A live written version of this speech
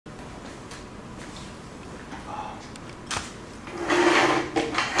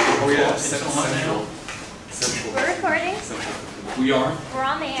Central. We're recording. We are? We're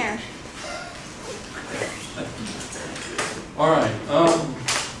on the air. All right.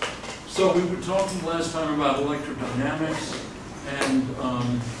 So we were talking last time about electrodynamics, and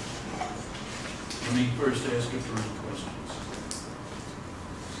let me first ask if there are any questions.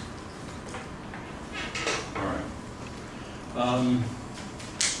 All right.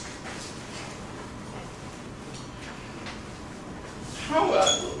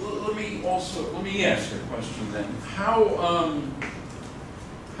 Let me ask a question then. How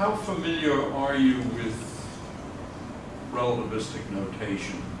familiar are you with relativistic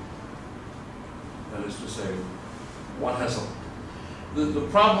notation? That is to say, what has the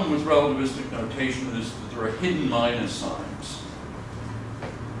problem with relativistic notation is that there are hidden minus signs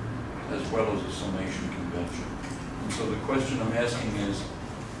as well as a summation convention. And so the question I'm asking is,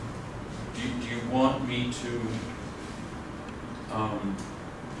 do you want me to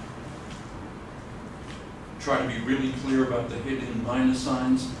try to be really clear about the hidden minus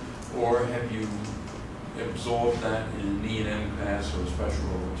signs, or have you absorbed that in an E&M class or a special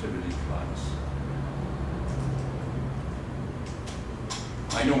relativity class?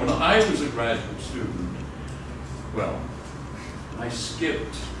 I know when I was a graduate student, well, I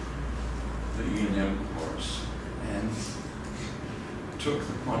skipped the E&M course and took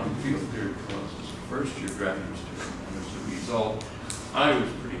the quantum field theory course as a first-year graduate student, and as a result, I was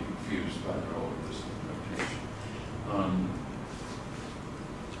pretty confused by the relativistic notation.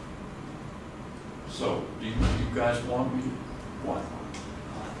 So, do you guys want me? What?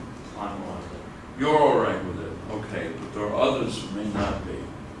 I'm all right. You're all right with it, okay, but there are others who may not be.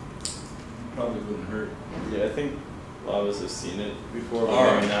 Probably wouldn't hurt. Yeah, I think a lot of us have seen it before, but All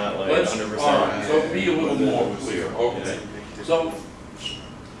maybe right. not like Let's- 100%. All right, so be a little more clear, okay. So,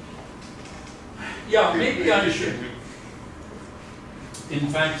 yeah, maybe I should, in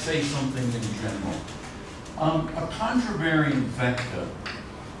fact, say something in general. A contravariant vector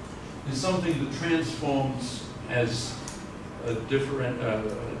is something that transforms as a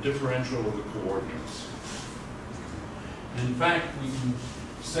differential of the coordinates. In fact, we can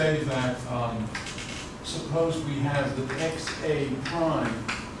say that, suppose we have that xa prime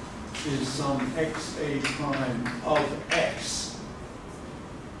is some xa prime of x.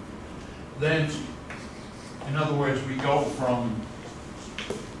 Then, in other words, we go from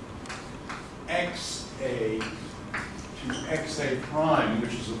xa to xa prime,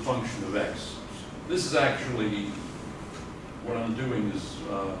 which is a function of x. This is actually, what I'm doing is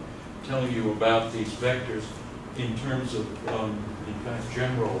telling you about these vectors in terms of, in fact,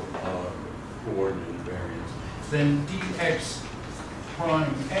 general coordinate invariance. Then dx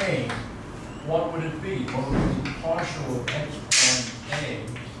prime a, what would it be? Well, it would be partial of x prime a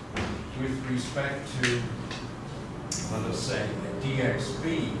with respect to, let us say, dxb,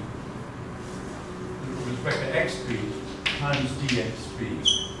 with respect to xb times dxb.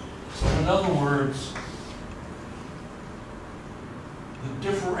 So in other words, the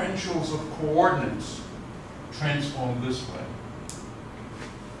differentials of coordinates transform this way.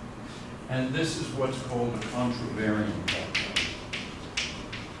 And this is what's called a contravariant vector.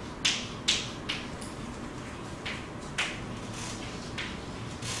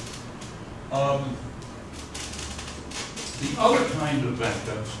 The other kind of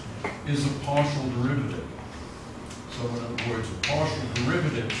vector is a partial derivative. So in other words, a partial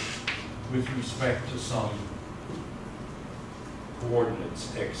derivative with respect to some coordinates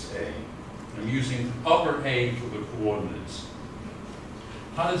xa. I'm using upper A for the coordinates.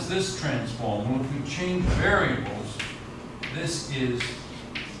 How does this transform? Well, if we change variables, this is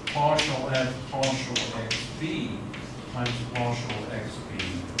partial f partial xb times partial xb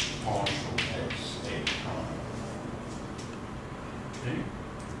partial xa prime. Okay?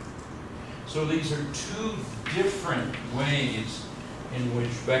 So these are two different ways in which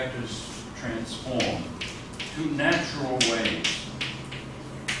vectors transform, two natural ways.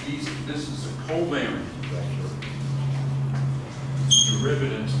 This is a covariant vector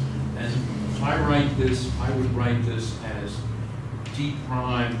derivative, and if I write this, I would write this as d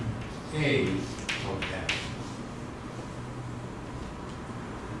prime a of f.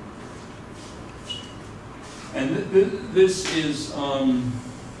 And this is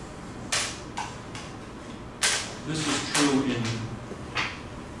true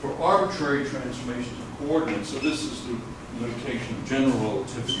for arbitrary transformations of coordinates. So this is the notation of general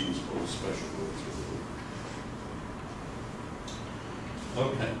relativity as well as special relativity.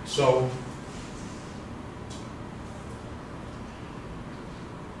 Okay, so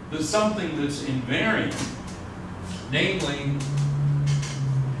there's something that's invariant, namely,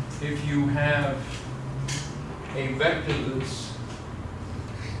 if you have a vector that's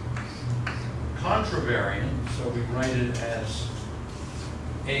contravariant, so we write it as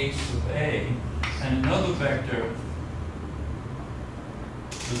A sub A, and another vector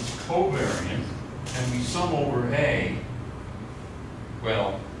that's covariant, and we sum over A,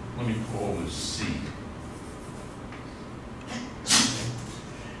 well, let me call this C.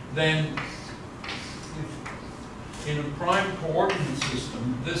 Then, in a prime coordinate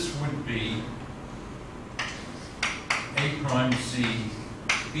system, this would be A prime C,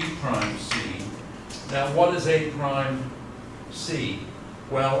 B prime C. Now, what is A prime C?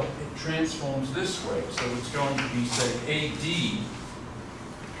 Well, it transforms this way, so it's going to be, say, AD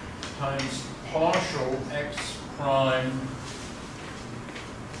times partial X prime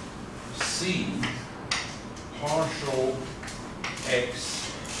C partial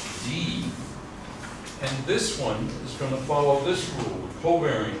XD. And this one is going to follow this rule, the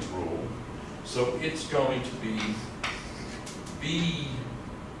covariant rule. So it's going to be B,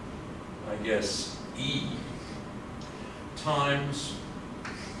 I guess, E times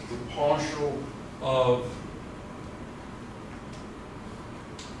the partial of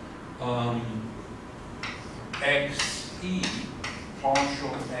XE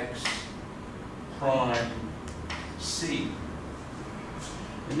partial X prime C.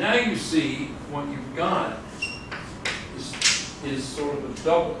 And now you see what you've got is sort of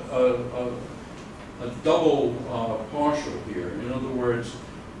a double partial here. In other words,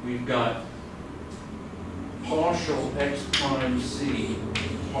 we've got partial X prime C,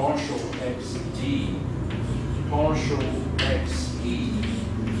 partial XD, partial XE,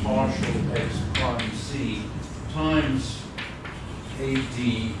 partial X prime C times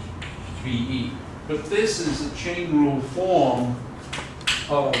ADBE. But this is a chain rule form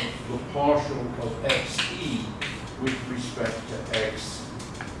of the partial of XE with respect to XD.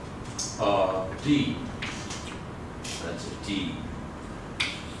 That's a D.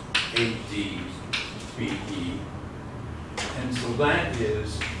 ADBE. And so that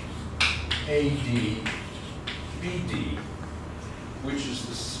is ADBD, which is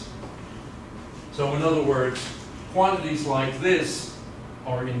this. So in other words, quantities like this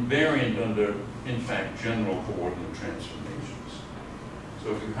are invariant under, in fact, general coordinate transformations.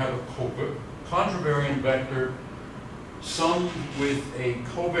 So if you have a contravariant vector summed with a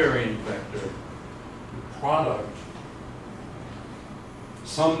covariant vector, the product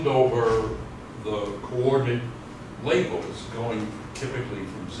summed over the coordinate labels going typically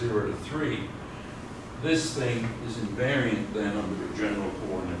from 0 to 3, this thing is invariant then under a general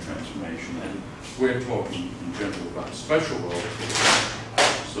coordinate transformation. And we're talking in general about special relativism,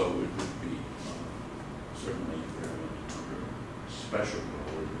 so it would be certainly invariant under special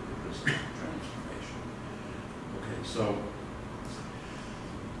relativism transformation. Okay,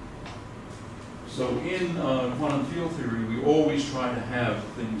 so in quantum field theory, we always try to have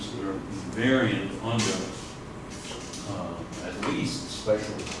things that are invariant under at least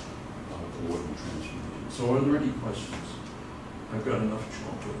special coordinate transformation. So are there any questions? I've got enough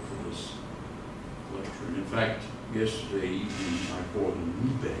chocolate for this lecture. And in fact, yesterday evening I bought a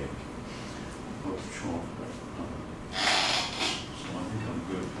new bag of chocolate. So I think I'm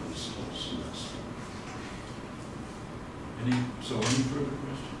good for this whole semester. Any further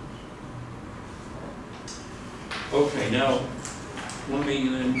questions? Okay, now let me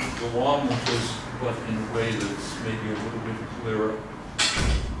then go on with this, but in a way that's maybe a little bit clearer.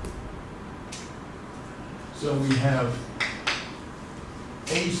 So we have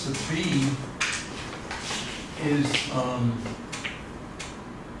A sub B is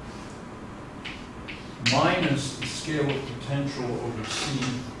minus the scalar potential over C,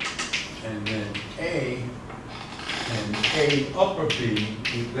 and then A, and A upper B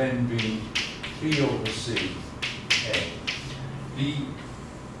would then be B over C, A.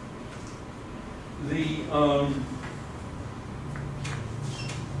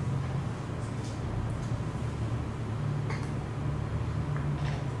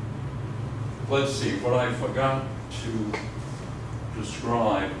 Let's see, what I forgot to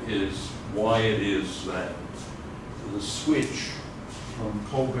describe is why it is that the switch from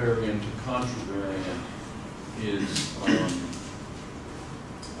covariant to contravariant is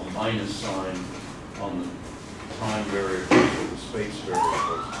a minus sign on the prime variable or the space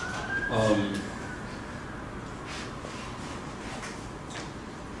variables.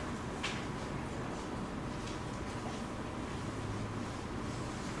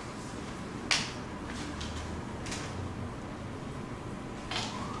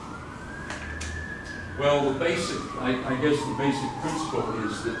 Well, the basic, I guess the basic principle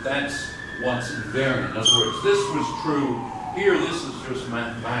is that that's what's invariant. In other words, this was true here, this is just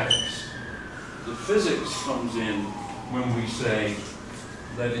mathematics. The physics comes in when we say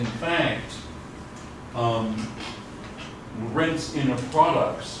that in fact, rents inner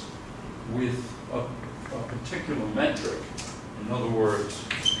products with a particular metric. In other words,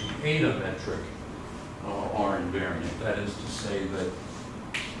 the eta metric are invariant. That is to say that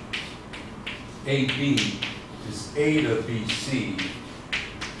AB is eta BC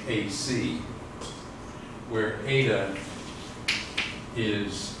AC, where eta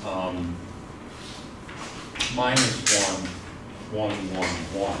is -1, 1, 1,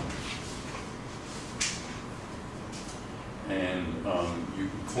 1. And you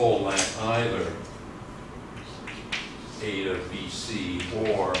can call that either eta BC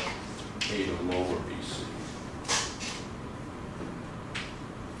or eta lower BC.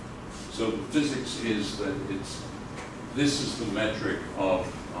 So the physics is that this is the metric of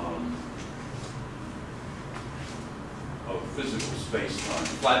physical space-time,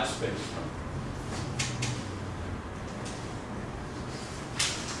 flat space-time.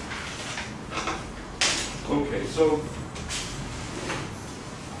 Okay, so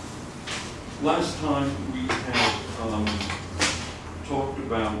last time we had talked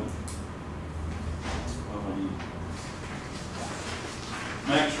about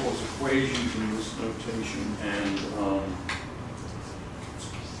Maxwell's equations in this notation, and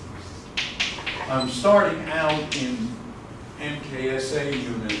I'm starting out in MKSA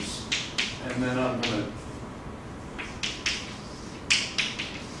units, and then I'm going to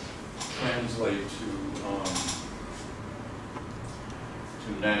translate to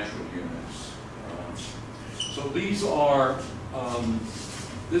natural units. So these are,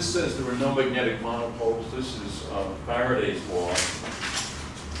 this says there are no magnetic monopoles. This is Faraday's law.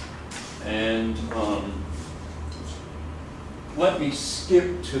 And let me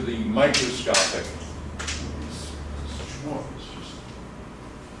skip to the microscopic. It's just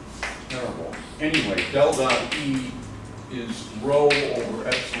terrible. Anyway, del dot E is rho over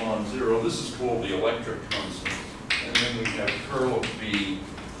epsilon 0. This is called the electric constant. And then we have curl of B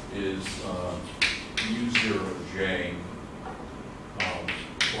is mu 0 J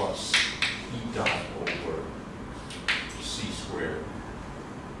plus E dot over C squared.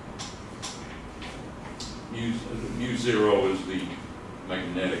 Mu 0 is the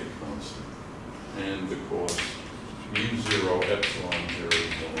magnetic constant, and of course mu 0 epsilon 0 is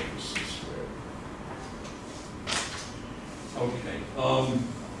 1 over C squared. Okay.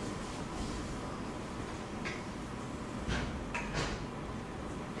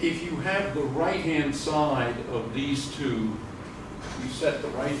 If you have the right-hand side of these two, you set the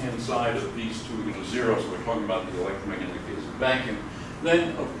right-hand side of these two equal to 0, so we're talking about the electromagnetic phase of vacuum,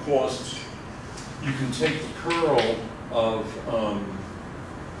 then of course you can take the curl of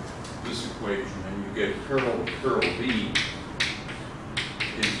this equation and you get curl B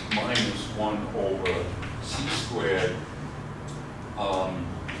is -1 over C squared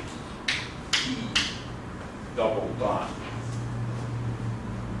E double dot.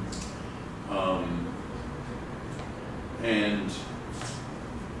 And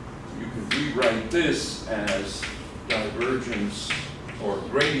you can rewrite this as divergence or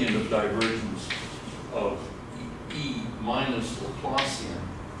gradient of divergence of E minus Laplacian.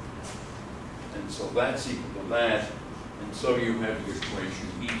 And so that's equal to that. And so you have the equation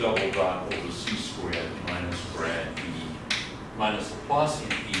E double dot over C squared minus grad E minus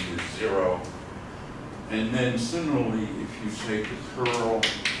Laplacian E is 0. And then similarly, if you take the curl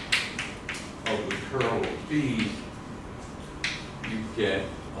of the curl of B, you get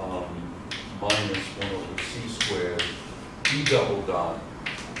minus 1 over C squared E double dot,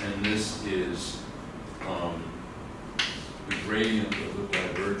 and this is the gradient of the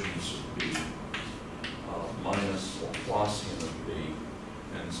divergence of B minus Laplacian of B,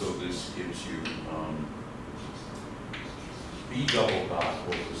 and so this gives you B double dot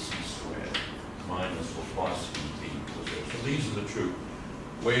over C squared minus Laplacian B equals 0. So these are the true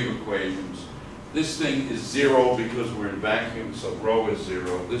wave equations. This thing is 0 because we're in vacuum, so rho is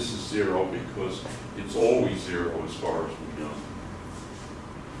 0. This is 0 because it's always 0 as far as we know.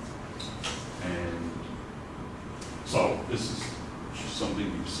 And so this is just something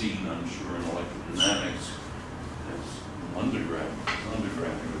you've seen, I'm sure, in electrodynamics as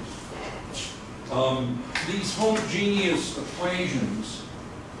undergraduates. These homogeneous equations,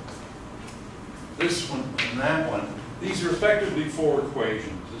 this one and that one, these are effectively 4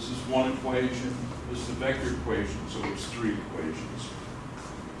 equations. This is 1 equation, this is a vector equation, so it's 3 equations.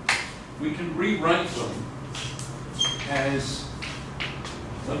 We can rewrite them as,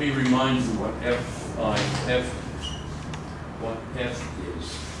 let me remind you what what F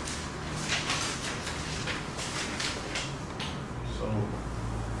is. So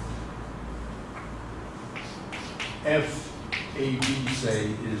F, A, B,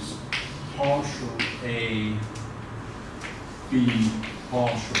 say, is partial A B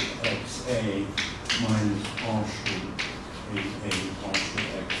partial XA minus partial AA partial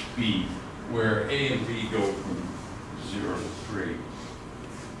XB, where A and B go from 0 to 3.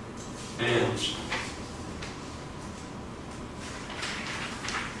 And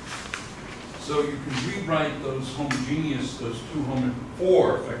so you can rewrite those homogeneous,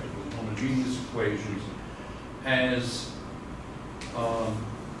 four effectively homogeneous equations as,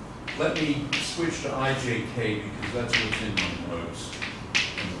 let me switch to IJK because that's what's in my notes.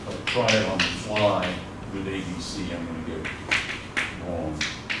 And if I try it on the fly with ABC, I'm going to get it wrong.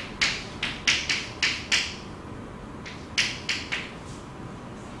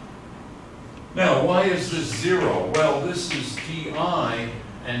 Now, why is this 0? Well, this is DI,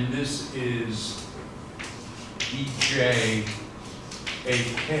 and this is DJ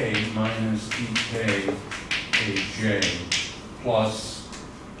AK minus DK AJ plus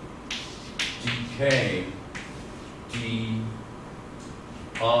DK DI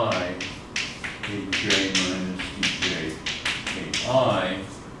AJ minus DJ AI,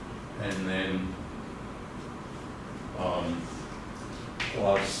 and then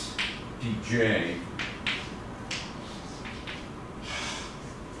plus DJ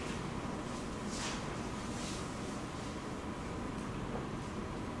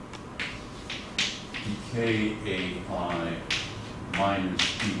DKAI minus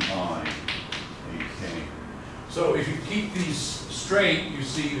DI AK. So if you keep these straight, you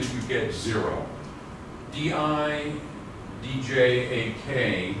see that you get 0. DI, DJ,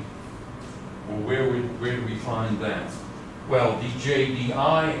 AK, well, where do we find that? Well, DJ,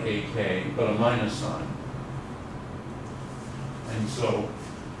 DI, AK, but a minus sign. And so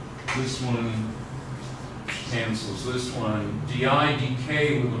this one cancels this one. DI,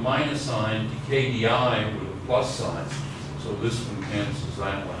 DK with a minus sign, DK, DI with a plus sign. So this one cancels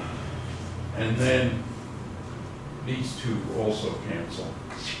that one. And then these two also cancel.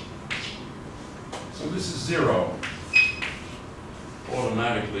 So this is 0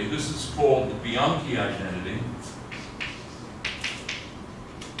 automatically. This is called the Bianchi identity.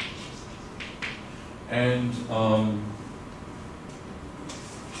 And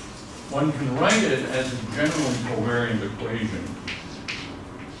one can write it as a generally covariant equation.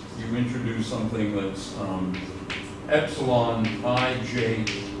 You introduce something that's epsilon ij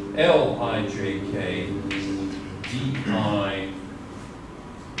L ijk di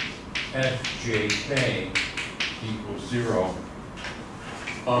fjk equals 0.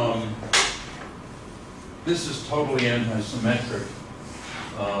 This is totally antisymmetric.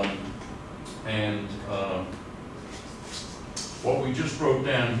 And what we just wrote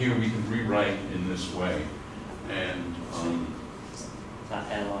down here, we can rewrite in this way. And Is that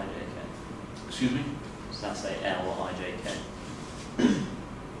L-I-J-K? excuse me? Does that say L-I-J-K?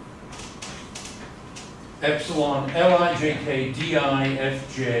 Epsilon Lijk di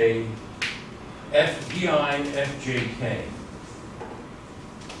fj f di fjk.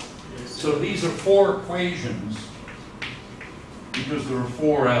 So these are 4 equations because there are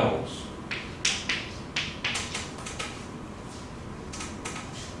 4 L's.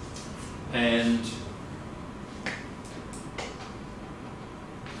 And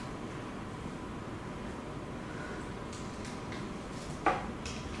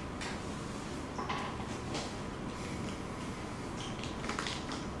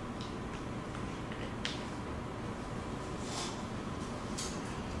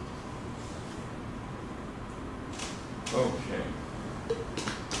okay.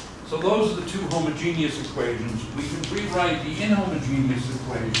 So those are the 2 homogeneous equations. We can rewrite the inhomogeneous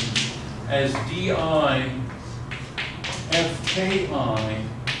equation as di fki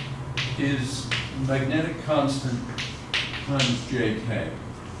is magnetic constant times jk.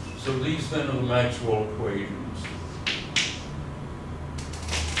 So these then are the Maxwell equations.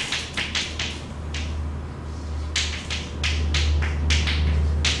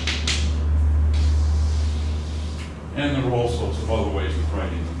 And there are all sorts of other ways of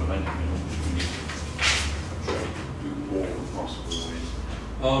writing them, but I think we need to try to do all the possible ways.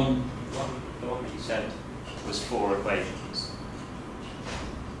 The one that you said was 4 equations.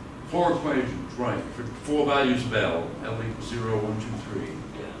 4 equations, right, for 4 values of L. L equals 0, 1, 2, 3.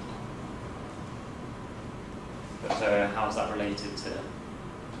 Yeah. But so how's that related to? 2,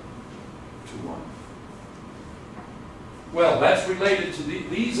 1. Well, that's related to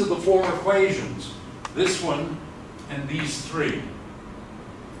these are the 4 equations. This one and these 3.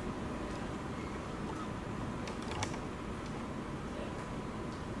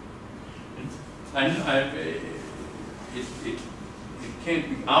 It can't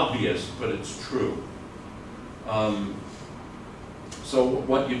be obvious, but it's true. So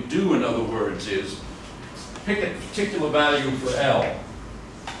what you do, in other words, is pick a particular value for L,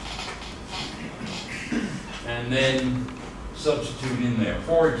 and then substitute in there.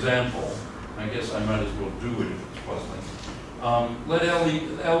 For example, I guess I might as well do it if it's puzzling. Let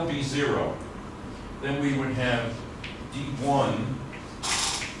L be 0. Then we would have D1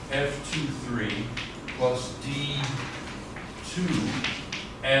 F23 plus D2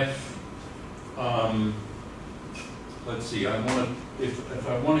 F, let's see, I want to, if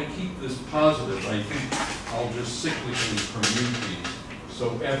I want to keep this positive, I think I'll just cyclically permute these.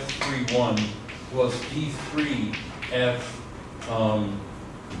 So F31 plus D3 F 12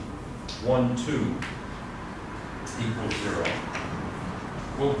 equals 0.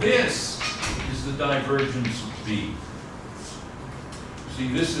 Well, this is the divergence of B. See,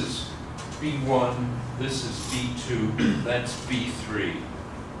 this is B1, this is B2, that's B3.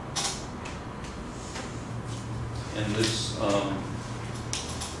 And this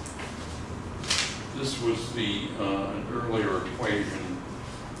this was the an earlier equation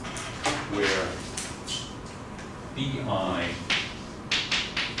where BI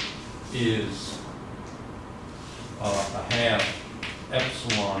is a half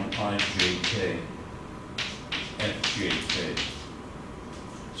epsilon ijk fjk.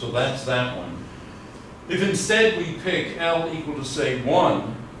 So that's that one. If instead we pick L equal to, say,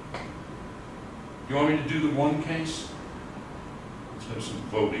 1, you want me to do the 1 case? Let's have some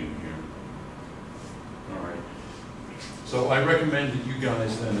voting here. All right. So I recommend that you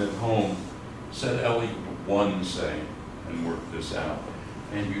guys then at home set L equal to 1, say, and work this out.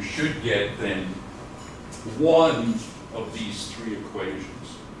 And you should get then one of these 3 equations.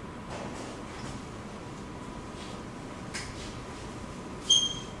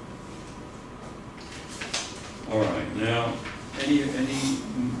 All right. Now, any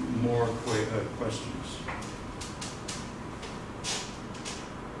more questions?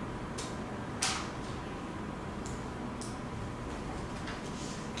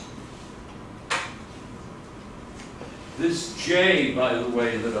 This J, by the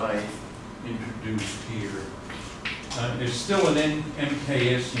way, that I introduced here, is still an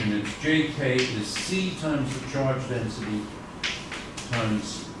MKS unit. JK is C times the charge density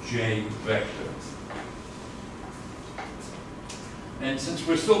times J vector. And since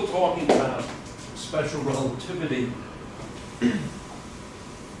we're still talking about special relativity,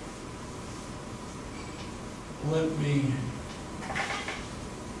 let me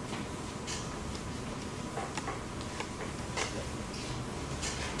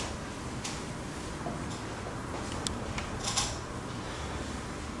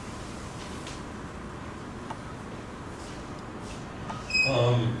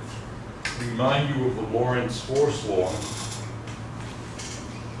remind you of the Lorentz force law.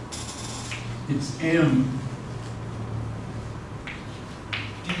 It's M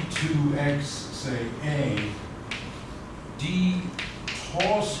d2x, say, A, d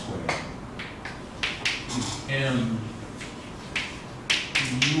tau squared is M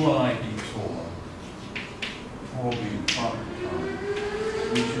ui d tau, tau being proper time,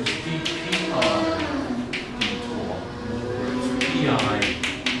 which is dpi d tau, whereas pi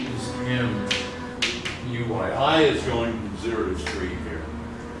is M ui. I is going from 0 to 3 here.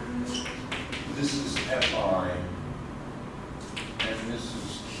 This is Fi, and this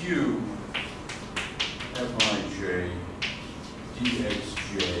is Q, Fij,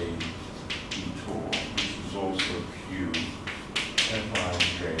 dxj, dTau, which is also Q,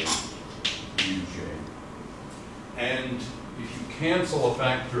 Fij, uj. And if you cancel a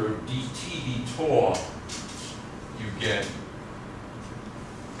factor of dt, dTau, you get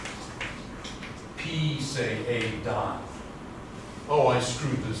P, say, A dot. Oh, I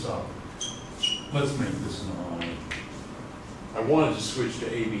screwed this up. Let's make this an I. I wanted to switch to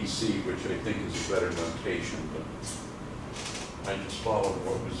ABC, which I think is a better notation, but I just followed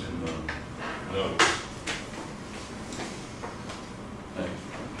what was in the notes. Thanks.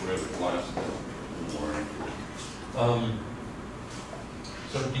 Wear the glasses.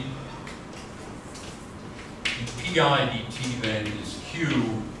 So the pi dt then is Q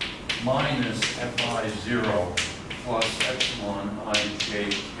minus Fi0 plus epsilon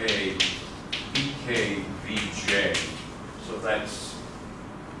ijk bk vj. So that's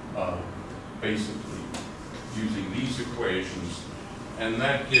basically using these equations, and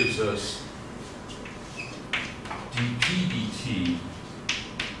that gives us dp dt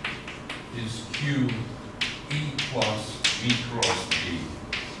is q e plus v cross b.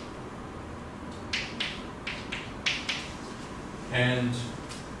 And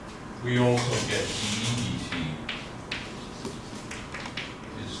we also get dE dt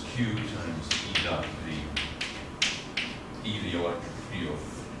is q times E dot v, E the electric field.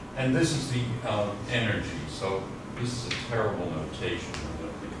 And this is the energy. So this is a terrible notation when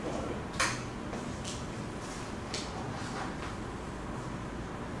I think about it.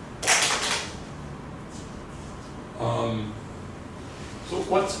 So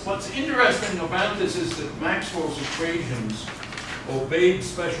what's interesting about this is that Maxwell's equations obeyed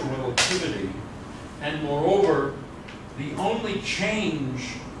special relativity, and moreover, the only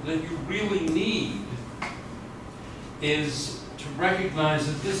change that you really need is to recognize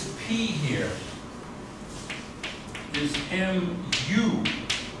that this P here is mu,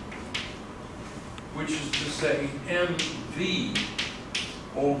 which is to say mv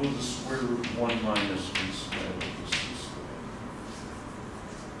over the square root 1 minus v squared over c squared.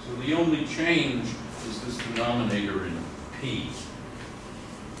 So the only change is this denominator in P.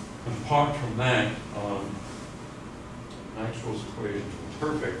 Apart from that, Maxwell's equations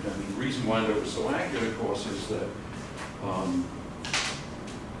were perfect, and the reason why they were so accurate, of course, is that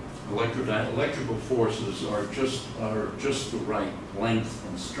electrical forces are just the right length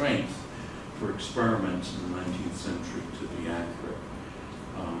and strength for experiments in the 19th century to be accurate.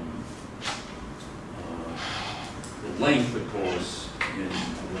 The length, of course, in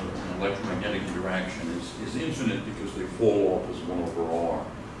an electromagnetic interaction is infinite because they fall off as 1 over r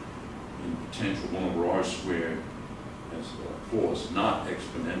in potential 1 over r squared as a force, not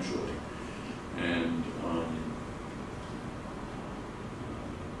exponentially. And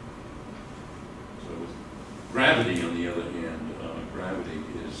so with gravity, on the other hand, gravity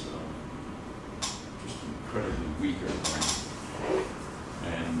is just incredibly weaker.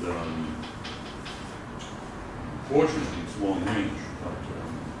 And fortunately, it's long range. But,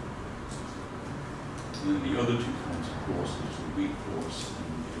 and then the other two kinds of force, there's the weak force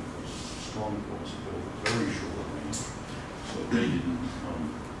and the strong force, both very short range. So they didn't become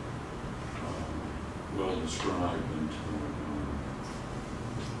well described until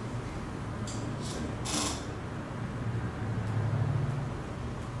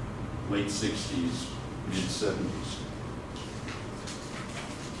late 60s, mid 70s.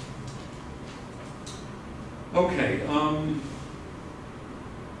 Okay,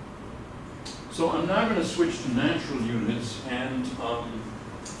 so I'm now going to switch to natural units, and are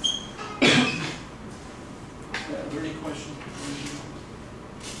there any questions?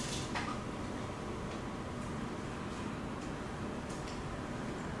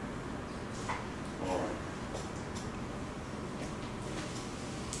 All right.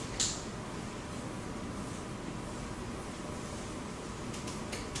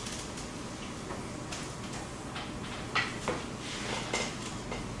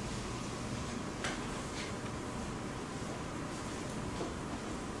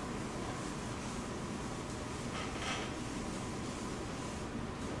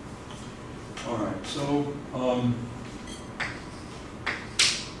 All right, so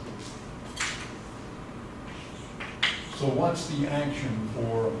so what's the action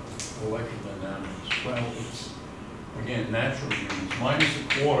for electrodynamics? Well, it's, again, natural units, minus a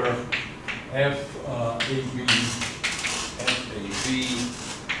quarter FAB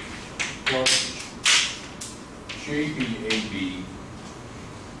plus JBAB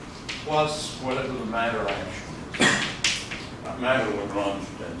plus whatever the matter action is. Matter Lagrange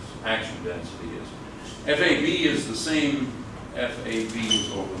action density is. FAB is the same FAB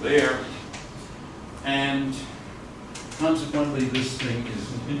is over there, and consequently this thing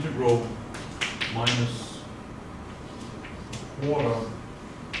is an integral minus a quarter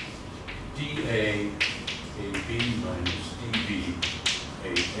dA AB minus dB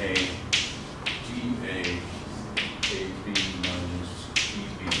AA dA AB minus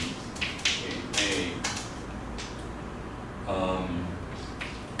dB AA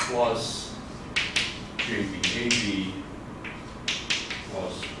plus JBAB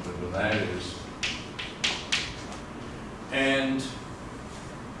plus whatever that is. And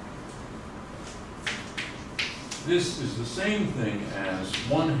this is the same thing as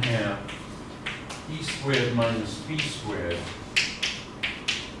 1/2 E squared minus B squared.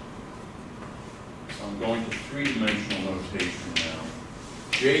 So I'm going to three-dimensional notation now.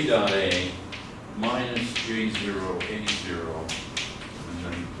 J dot A minus J0 A0, and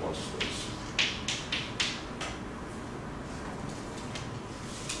then plus this.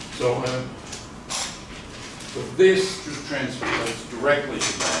 So this just translates directly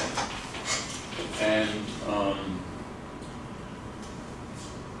to that. And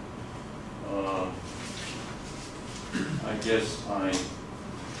I guess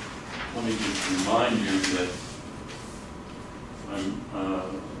let me just remind you that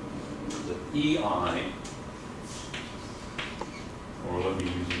the EI, or let me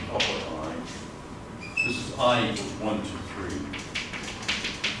use an upper I, this is I equals 1, 2, 3.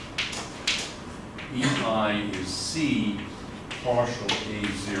 EI is C partial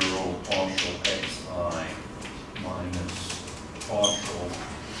A0 partial XI minus partial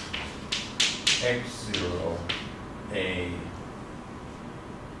X0 A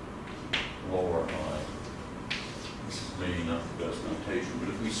lower I. This is maybe not the best notation, but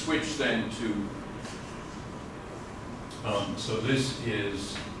if we switch then to, so this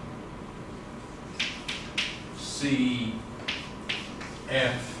is C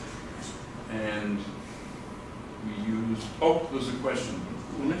F, and we use, oh, there's a question.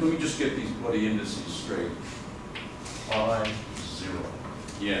 Let me just get these bloody indices straight. I0,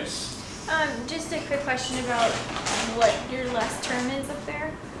 yes. Just a quick question about what your last term is up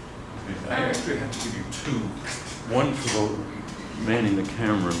there. Okay, I actually have to give you two. One for the manning the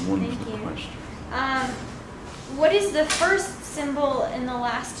camera and one Thank for the you. question. What is the first symbol in the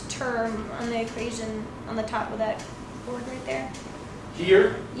last term on the equation on the top of that board right there?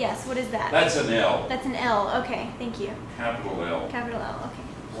 Here, Yes, what is that? that's an L, That's an L. Okay, thank you. capital L. Capital L,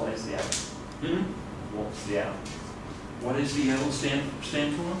 okay. What is the L? Hmm? What's the L? What does the L stand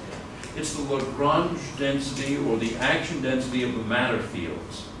for? It's the Lagrange density or the action density of the matter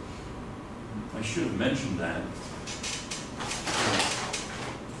fields. I should have mentioned that.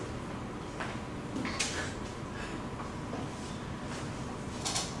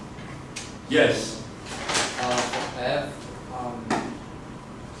 Yes. For F,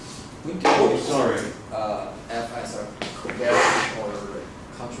 we can use Sorry. F as a covariant or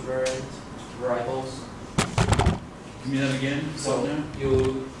contravariant variables. Give me that again. So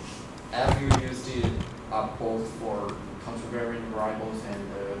you use the both for contravariant variables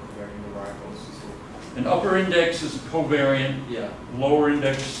and covariant variables. So An upper index is covariant. yeah. Lower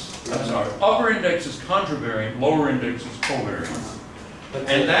index, I'm sorry, upper index is contravariant, lower index is covariant. But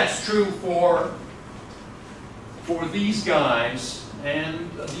And that's true for these guys and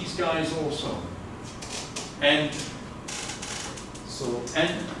these guys also. And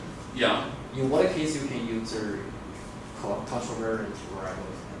yeah, in what case you can use the contravariant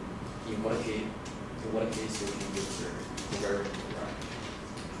variables, and in what case you can use the covariant variables?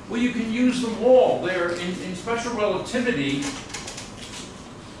 well, you can use them all. They're in special relativity.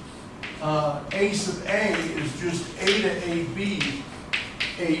 A sub A is just A to AB,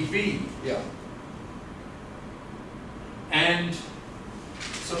 AB. Yeah. And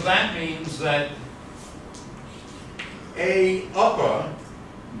so that means that A upper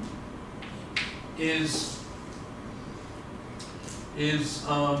is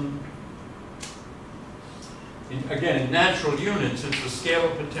again in natural units, it's the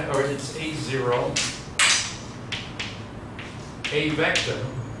scalar potential, or it's A0, A vector,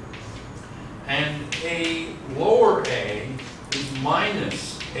 and A lower A is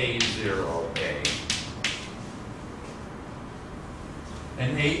minus A0A.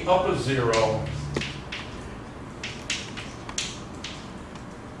 And A upper 0,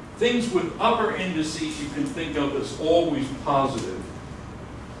 things with upper indices you can think of as always positive.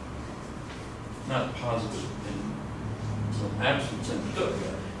 Not positive in some absent sense.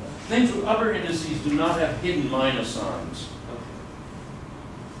 Things with upper indices do not have hidden minus signs.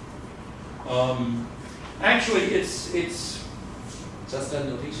 Actually, it's Just a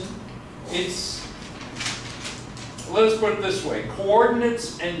notation? Let's put it this way.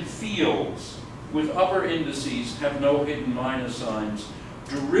 Coordinates and fields with upper indices have no hidden minus signs.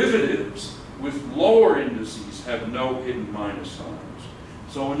 Derivatives with lower indices have no hidden minus signs.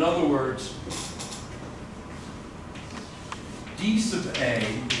 So in other words, d sub A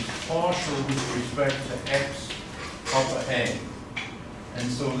is partial with respect to x upper A. And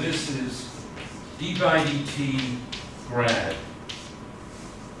so this is d by dt grad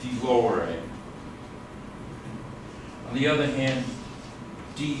d lower A. On the other hand,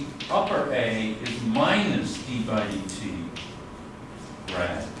 d upper A is minus d by dt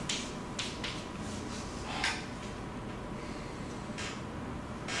grad.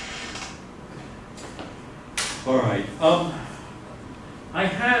 All right.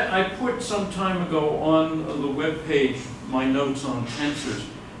 I put some time ago on the web page my notes on tensors.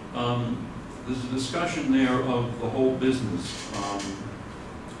 There's a discussion there of the whole business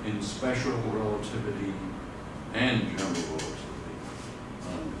in special relativity and general relativity.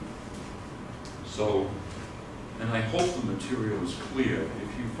 And I hope the material is clear.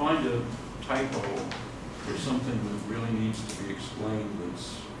 If you find a typo or something that really needs to be explained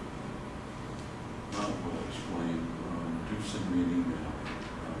that's not well explained, do send me an email.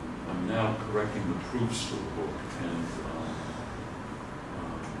 I'm now correcting the proofs for the book, and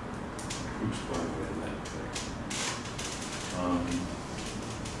proofs by the way of that text.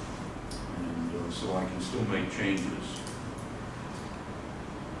 So I can still make changes.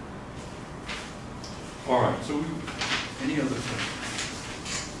 All right, so any other questions?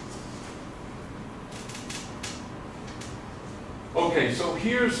 Okay, so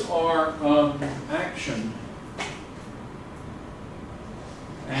here's our action.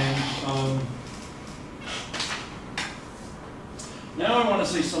 And now I want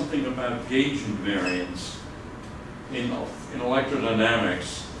to say something about gauge invariance in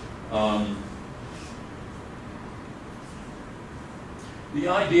electrodynamics. The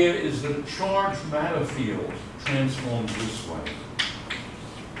idea is that a charged matter field transforms this way.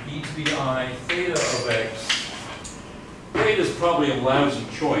 E to the I theta of x. Theta is probably a lousy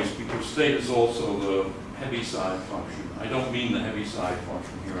choice because theta is also the Heaviside function. I don't mean the Heaviside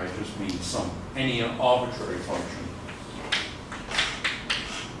function here, I just mean any arbitrary function.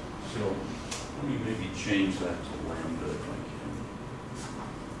 So let me maybe change that to lambda if I can.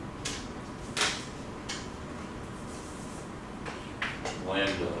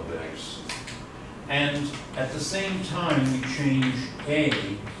 Lambda of x. And at the same time we change A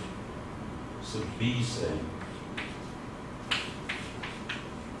sub B, say.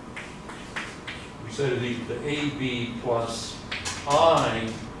 We say the AB plus I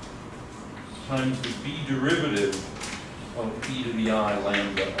times the B derivative of e to the I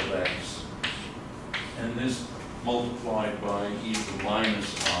lambda of x. And this multiplied by e to the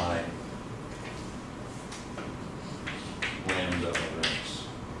minus I lambda of x.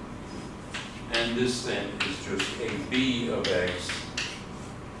 And this then is just AB of x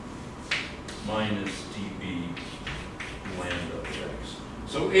minus dB lambda of x.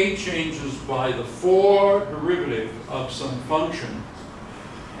 So A changes by the 4 derivative of some function,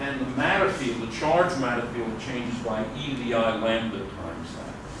 and the matter field, the charged matter field, changes by e to the I lambda times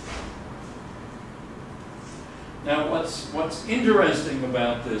that. Now what's interesting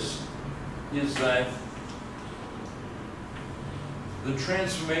about this is that the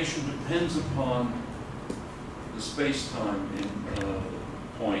transformation depends upon the space-time in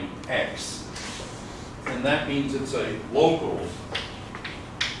point x. And that means it's a local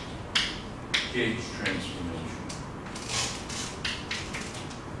gauge transformation.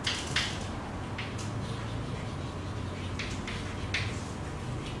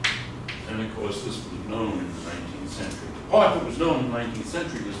 And of course this was known in the 19th century. The part that was known in the 19th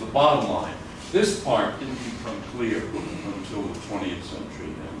century is the bottom line. This part didn't become clear until the 20th century,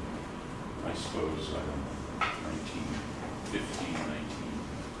 and I suppose, I don't know, 1915,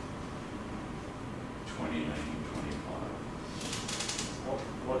 1920,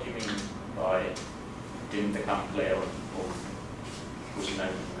 1925. What do you mean by didn't become clear, or was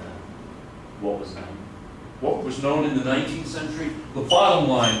known? What was known? What was known in the 19th century? The bottom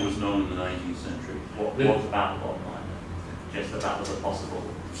line was known in the 19th century. What about the bottom line? Just about the possible.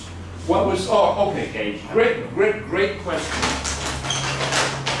 What was, oh, okay. Gauge. Great question.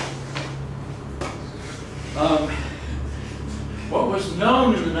 What was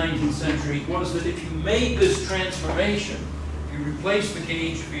known in the 19th century was that if you made this transformation, you replaced the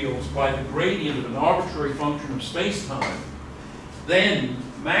gauge fields by the gradient of an arbitrary function of space-time, then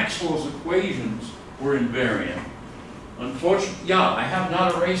Maxwell's equations were invariant. Unfortunately, yeah, I have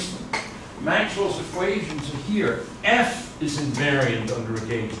not erased them. Maxwell's equations are here. F is invariant under a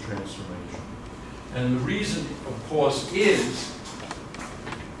gauge transformation. And the reason, of course, is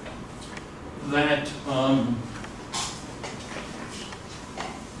that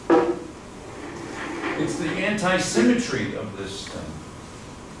it's the anti-symmetry of this thing.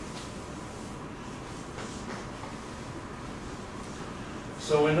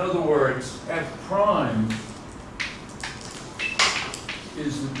 So in other words, F prime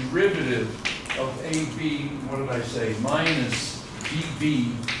is the derivative of AB, what did I say, minus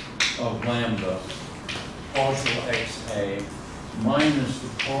dB of lambda, partial XA, minus the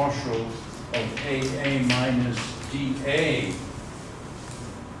partial of AA minus dA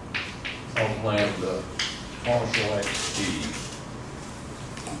of lambda, partial XD.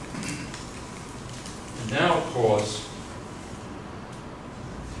 And now, of course,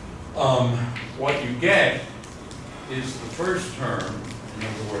 what you get is the first term, in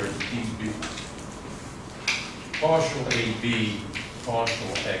other words, dB, partial AB,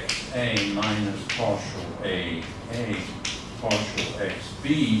 partial XA minus partial AA, partial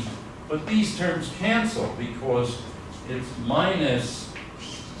XB, but these terms cancel because it's minus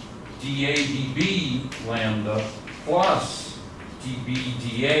dA dB lambda plus dB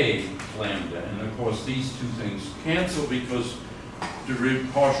dA lambda, and of course these two things cancel because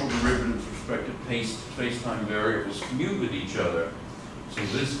partial derivatives with respect to space-time variables commute with each other. So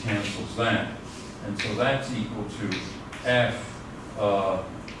this cancels that. And so that's equal to F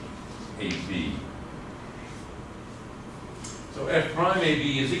AB. So F prime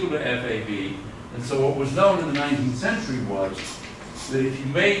AB is equal to F AB. And so what was known in the 19th century was that if you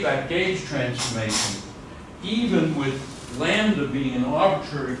made that gauge transformation, even with lambda being an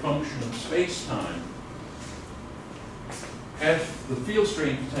arbitrary function of space-time, if the field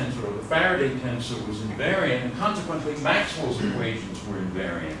strength tensor or the Faraday tensor was invariant, and consequently Maxwell's equations were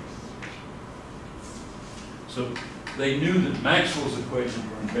invariant. So they knew that Maxwell's equations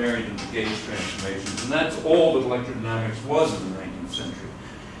were invariant in the gauge transformations, and that's all that electrodynamics was in the 19th century.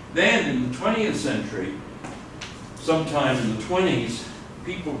 Then in the 20th century, sometime in the 20s,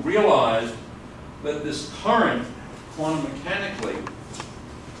 people realized that this current, quantum mechanically,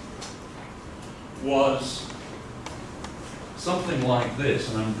 was something like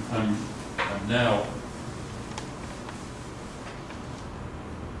this, and I'm now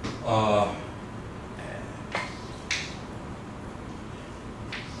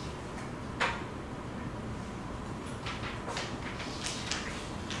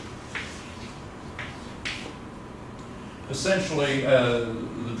essentially the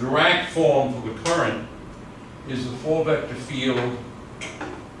Dirac form for the current is the four-vector field,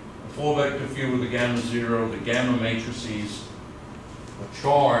 with the gamma 0, the gamma matrices, a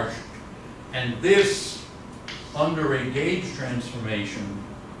charge, and this, under a gauge transformation,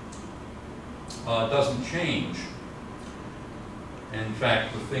 doesn't change. And in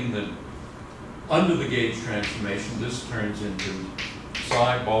fact, the thing that, under the gauge transformation, this turns into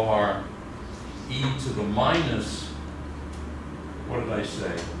psi bar e to the minus, what did I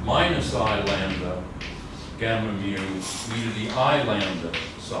say? Minus I lambda gamma mu e to the I lambda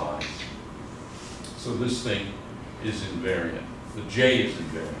psi. So this thing is invariant. The J is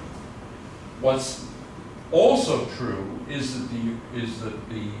invariant. What's also true is that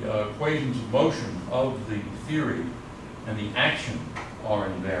the equations of motion of the theory and the action are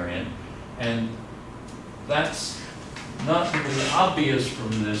invariant, and that's not really obvious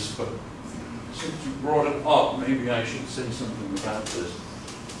from this, but since you brought it up, maybe I should say something about this.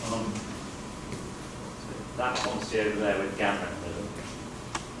 That quantity over there with gamma in the middle.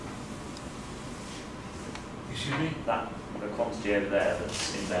 Excuse me? The quantity over there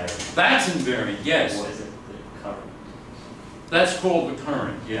that's invariant. That's invariant, yes. What is it? The current. That's called the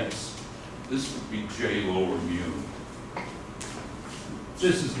current, yes. This would be J lower mu.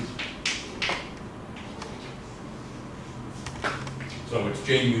 This is the, so it's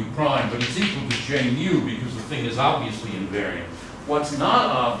J mu prime, but it's equal to J mu because the thing is obviously invariant. What's not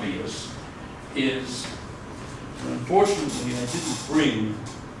obvious is, unfortunately, I didn't bring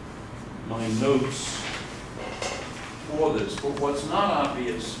my notes for this, but what's not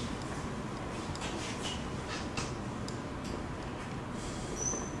obvious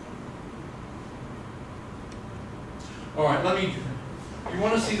all right, do you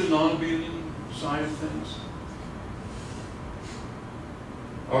want to see the non-abelian side of things?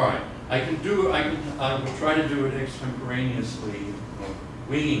 All right, I will try to do it extemporaneously,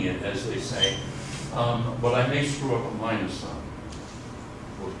 winging it, as they say, but I may screw up a minus sign,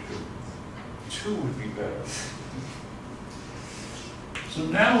 or 2. 2 would be better. So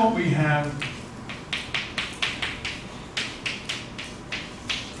now what we have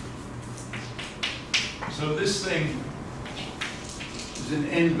so this thing is an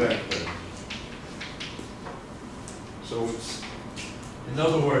n vector. So it's, in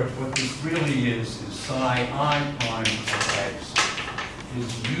other words, what this really is psi I prime of x is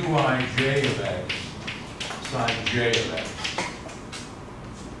uij of x, psi j of x,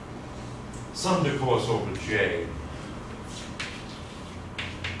 summed of course over j.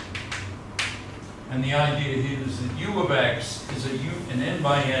 And the idea here is that u of x is an n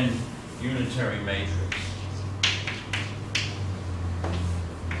by n unitary matrix.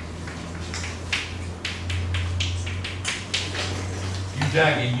 U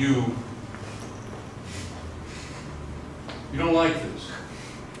dagger u. You don't like this?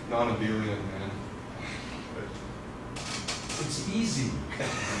 Non-abelian, man. It's easy.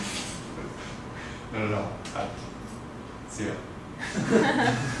 No. See ya.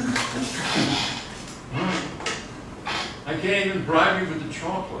 I can't even bribe you with the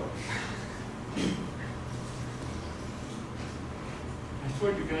chocolate. I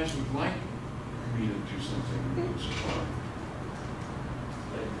thought you guys would like me to do something really surprising.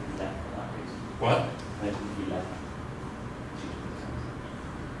 What? I didn't do that.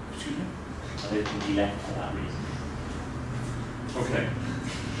 Excuse me? I didn't do that for that reason. Okay.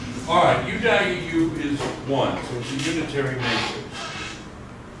 All right, u dagger u is 1, so it's a unitary matrix.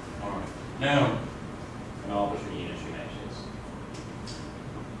 All right. Now, An arbitrary unitary matrix.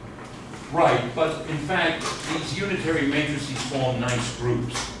 right, but in fact, these unitary matrices form nice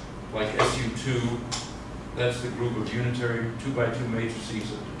groups, like SU2. That's the group of unitary 2 by 2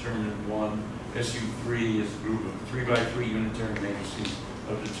 matrices of determinant 1. SU3 is a group of 3 by 3 unitary matrices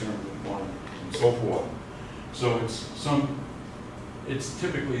of determinant 1, and so forth. So it's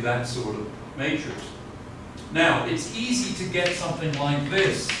typically that sort of matrix. Now, it's easy to get something like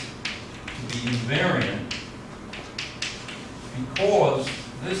this to be invariant because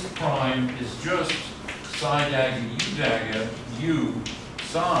this prime is just psi dagger u dagger u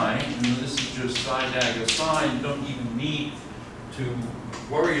psi, and this is just psi dagger psi. You don't even need to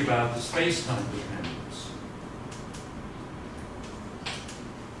worry about the space-time dependence.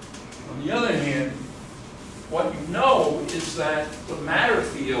 On the other hand, what you know is that the matter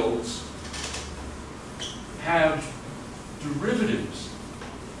fields have derivatives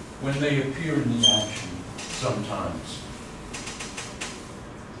when they appear in the action sometimes.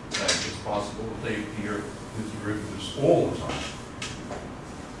 In fact, it's possible that they appear with derivatives all the time.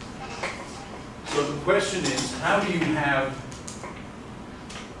 So the question is, how do you have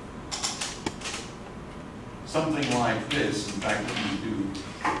something like this? In fact, what you do,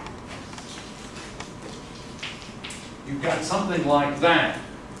 you've got something like that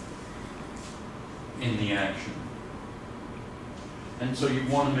in the action. And so you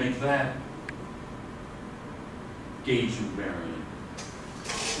want to make that gauge invariant.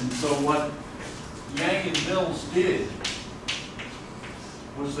 And so what Yang and Mills did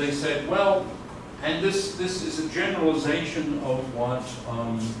was they said, well, and this is a generalization of what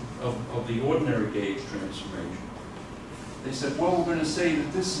of the ordinary gauge transformation. They said, well, we're going to say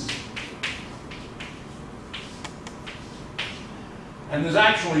that this is, and there's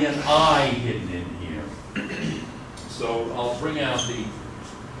actually an I hidden in here. So I'll bring out the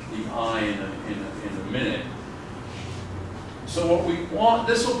I in a minute. So what we want,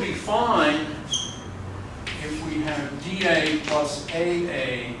 this will be fine if we have dA plus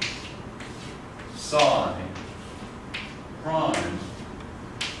AA psi prime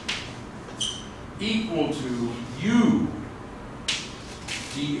equal to U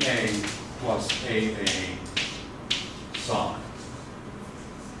dA plus AA psi.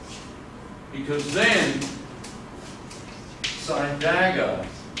 Because then psi dagger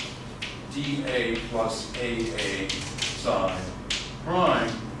dA plus AA psi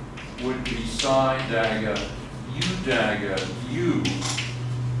prime would be psi dagger U dagger U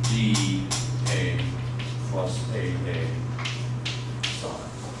dA plus AA psi.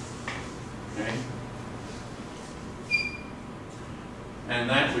 Okay? And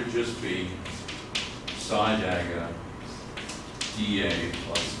that would just be psi dagger dA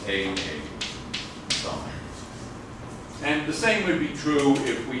plus AA psi. And the same would be true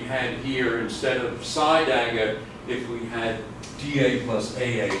if we had here, instead of psi dagger, if we had dA plus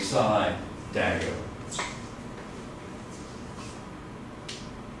AA psi dagger.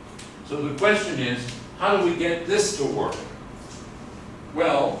 So the question is, how do we get this to work?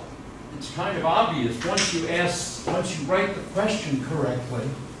 Well, it's kind of obvious. Once you write the question correctly,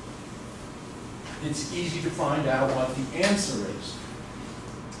 it's easy to find out what the answer is.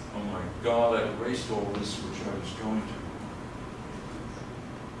 Oh my God, I erased all this which I was going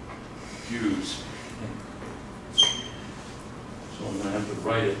to use. So I'm going to have to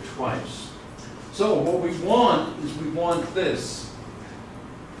write it twice. So what we want is we want this.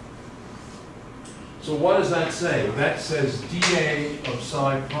 So what does that say? That says dA of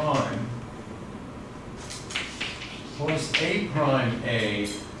psi prime plus A prime A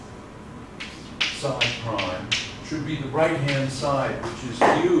psi prime should be the right-hand side, which is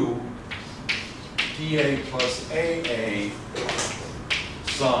U dA plus AA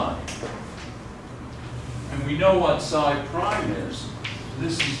psi. And we know what psi prime is.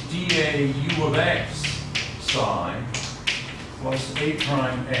 This is dA U of X psi plus A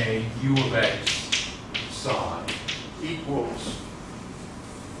prime A U of X psi equals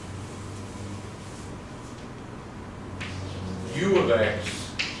U of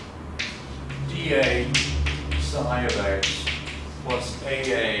X dA psi of X plus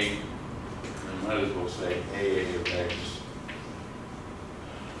AA, I might as well say AA of X.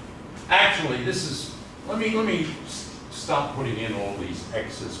 Actually, this is, let me stop putting in all these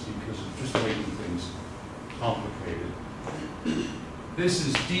X's because it's just making things complicated. This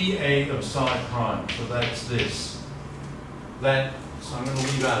is dA of psi prime, so that's this. So I'm going to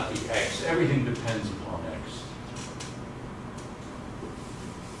leave out the X. Everything depends upon X.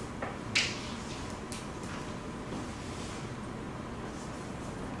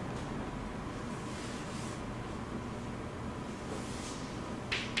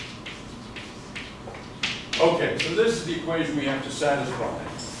 Okay, so this is the equation we have to satisfy.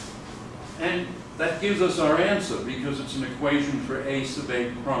 And that gives us our answer because it's an equation for A sub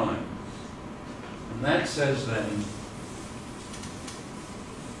A prime. And that says then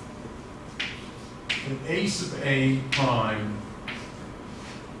that a sub a prime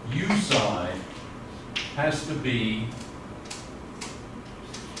u psi has to be,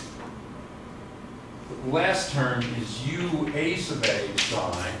 the last term is u a sub a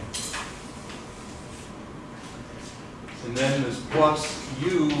psi, and then there's plus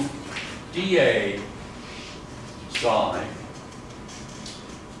u dA psi,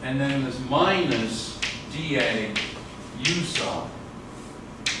 and then there's minus dA u psi.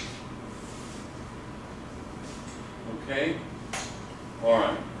 Okay? All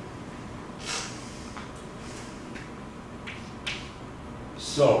right.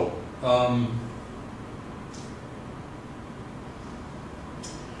 So,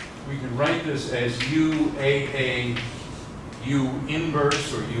 we can write this as UAA U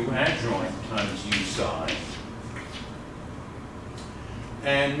inverse or U adjoint times U psi.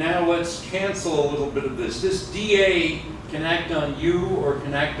 And now let's cancel a little bit of this. This dA can act on U or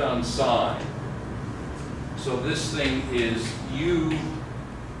can act on psi. So this thing is U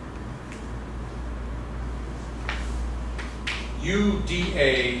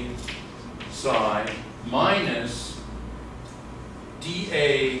dA psi minus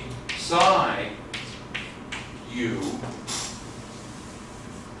dA psi U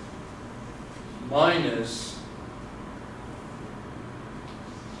minus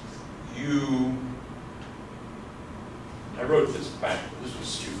U. I wrote this back. This was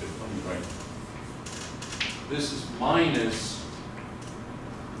stupid. Let me write. This is minus,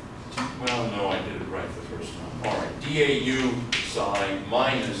 well, no, I did it right the first time. All right, dAu psi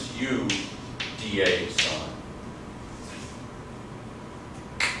minus U dA psi.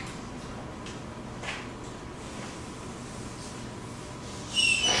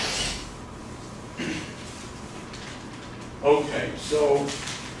 Okay, so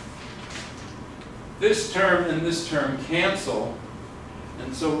this term and this term cancel,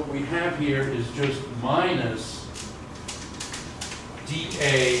 and so what we have here is just minus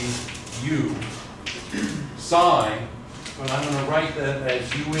dAu psi, but I'm going to write that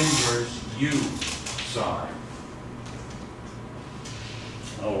as U inverse U psi.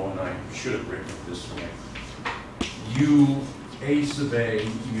 Oh, and I should have written it this way. U A sub A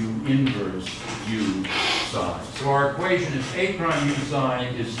U inverse U psi. So our equation is A prime U psi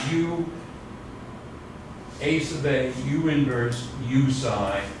is U A sub A U inverse U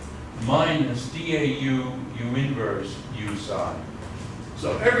psi minus dAu U inverse U psi.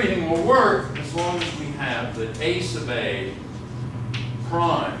 So everything will work as long as we have that A sub A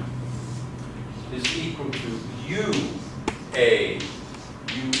prime is equal to U A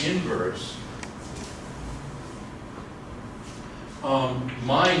U inverse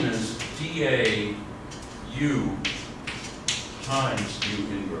minus dA U times U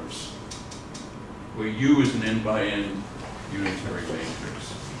inverse, where U is an n by n unitary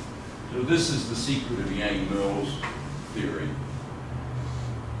matrix. So this is the secret of Yang-Mills theory,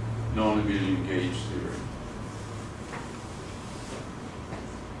 non-abelian gauge theory.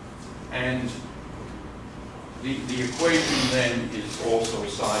 And the equation then is also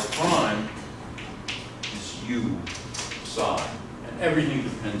psi prime is U psi. And everything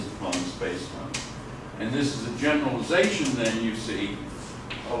depends upon space-time. And this is a generalization then, you see,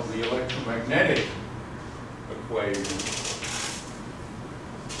 of the electromagnetic equation.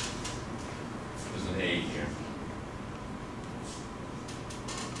 There's an A here.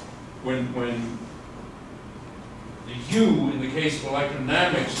 When the U, in the case of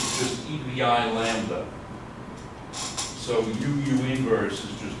electrodynamics, is just e to the I lambda. So U inverse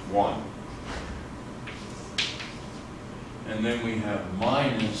is just 1. And then we have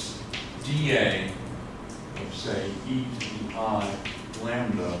minus dA of, say, e to the I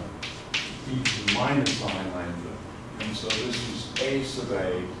lambda, e to the minus I lambda. And so this is A sub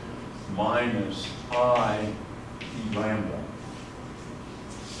A minus I d lambda,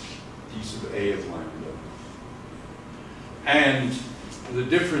 d sub A of lambda. And the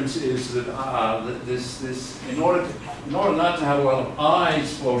difference is that in order not to have a lot of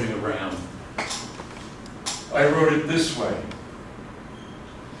i's floating around, I wrote it this way.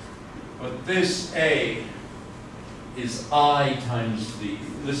 But this A is I times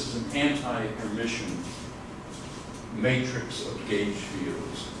this is an anti-Hermitian matrix of gauge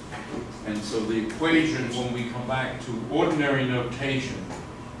fields. And so the equation, when we come back to ordinary notation,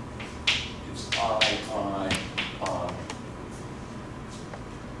 it's I.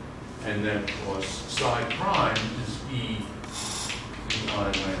 And then, of course, psi prime is E to the I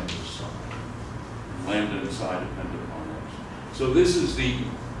lambda psi. Lambda and psi depend upon x. So this is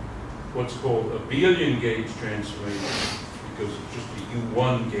what's called abelian gauge transformation, because it's just a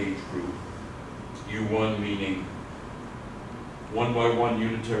U1 gauge group. U1 meaning 1 by 1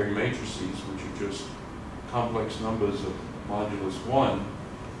 unitary matrices, which are just complex numbers of modulus 1,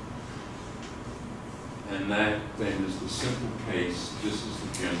 and that then is the simple case. This is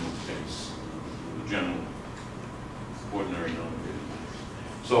the general case, the general ordinary non-negative.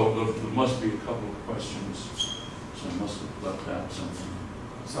 So there must be a couple of questions, so I must have left out something.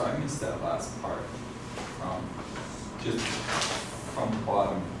 So I missed that last part, just from the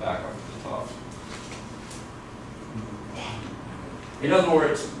bottom back up to the top. In other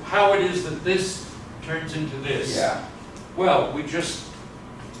words, how it is that this turns into this. Yeah. Well, we just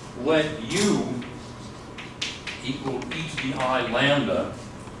let u equal e to the I lambda,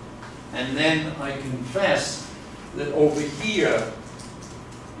 and then I confess that over here,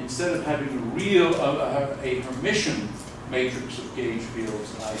 instead of having a real, a Hermitian matrix of gauge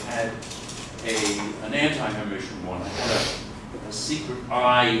fields, I had an anti-Hermitian one. I had a secret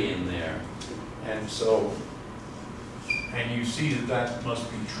I in there. And so, and you see that that must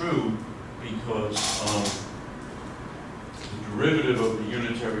be true because the derivative of the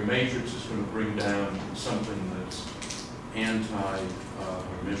unitary matrix is going to bring down something that's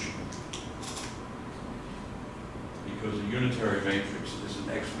anti-Hermitian. Because a unitary matrix is an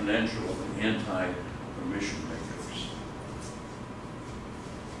exponential of an anti-Hermitian matrix.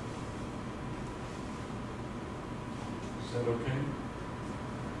 Is that okay?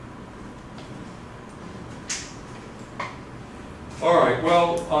 All right, well,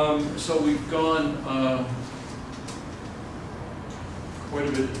 so we've gone quite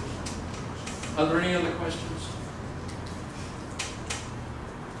a bit. Are there any other questions?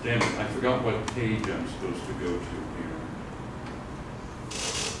 Damn it, I forgot what page I'm supposed to go to here.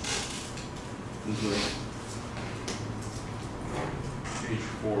 This is page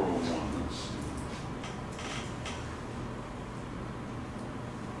 401, let's see.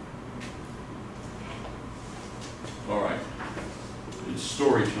 All right, it's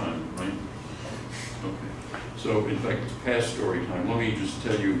story time, right? Okay, so in fact, it's past story time. Let me just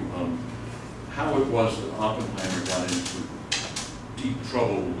tell you how it was that Oppenheimer got into deep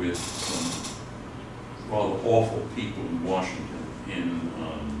trouble with some rather awful people in Washington in,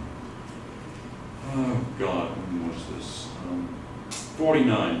 oh God, when was this?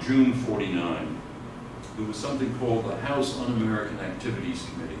 49, June 49. There was something called the House Un-American Activities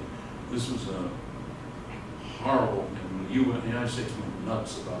Committee. This was a horrible, and the United States went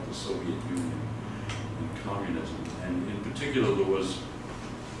nuts about the Soviet Union and communism. And in particular, there was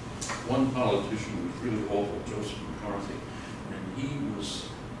one politician who was really awful, Joseph McCarthy. He was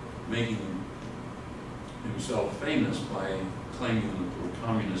making himself famous by claiming that there were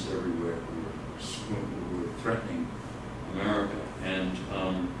communists everywhere who were threatening America. And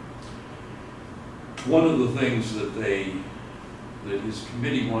one of the things that his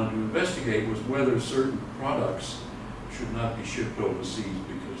committee wanted to investigate was whether certain products should not be shipped overseas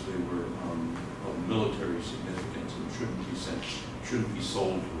because they were of military significance and shouldn't be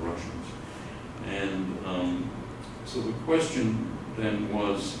sold to Russians. And so the question then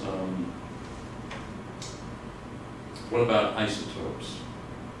was, what about isotopes?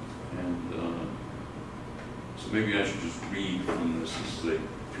 And so maybe I should just read from this. This is a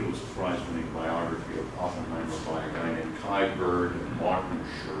Pulitzer Prize-winning biography of Oppenheimer by a guy named Kai Bird and Martin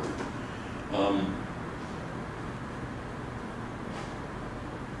Scherr.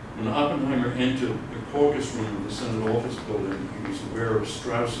 When Oppenheimer entered the caucus room of the Senate office building, he was aware of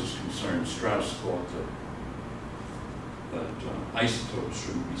Strauss's concerns. Strauss thought that isotopes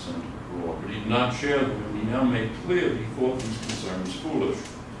shouldn't be sent abroad, but he did not share them, and he now made clear that he thought these concerns foolish.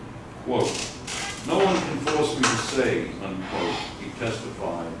 Quote, "No one can force me to say," unquote, he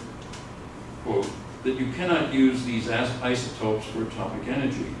testified, quote, "that you cannot use these isotopes for atomic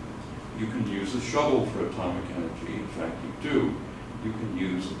energy. You can use a shovel for atomic energy, in fact you do. You can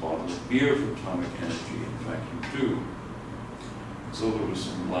use a bottle of beer for atomic energy, in fact you do." So there was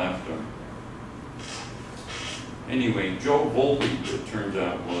some laughter. Anyway, Joe Volpe, it turns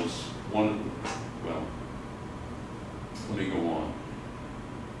out, was one of the, well, let me go on.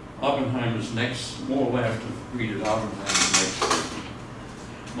 Oppenheimer's next, more laughter greeted Oppenheimer's next statement.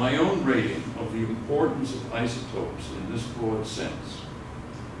 "My own rating of the importance of isotopes in this broad sense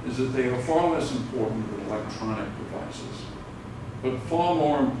is that they are far less important than electronic devices, but far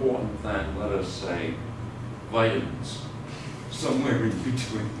more important than, let us say, vitamins, somewhere in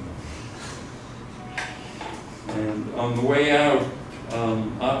between. And on the way out,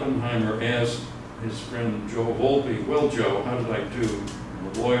 Oppenheimer asked his friend Joe Volpe, "Well, Joe, how did I do?"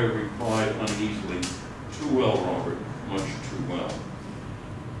 And the lawyer replied uneasily, "Too well, Robert, much too well."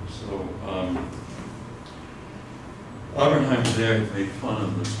 So Oppenheimer there made fun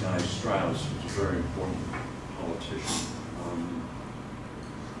of this guy Strauss, who was a very important politician.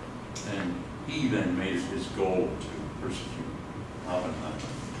 And he then made it his goal to persecute Oppenheimer.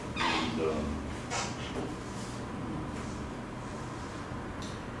 And,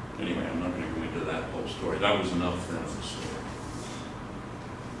 anyway, I'm not going to go into that whole story. That was enough then of the story.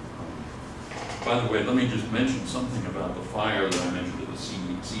 By the way, let me just mention something about the fire that I mentioned at the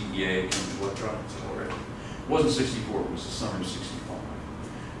CEA, Cambridge Electronics Accelerator. It wasn't 64, it was the summer of 65.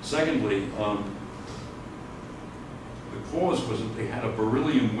 Secondly, the cause was that they had a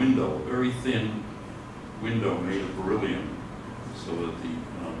beryllium window, a very thin window made of beryllium, so that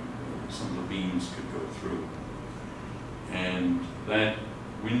some of the beams could go through. And that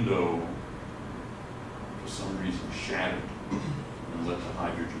window, for some reason, shattered and let the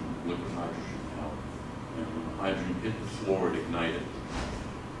hydrogen, liquid hydrogen out. And when the hydrogen hit the floor, it ignited.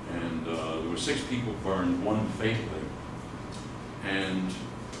 And there were 6 people burned, 1 fatally. And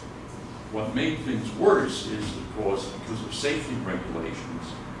what made things worse is, of course, because of safety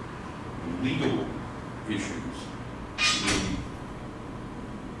regulations and legal issues,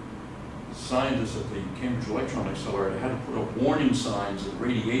 the scientists at the Cambridge Electronics Accelerator had to put up warning signs of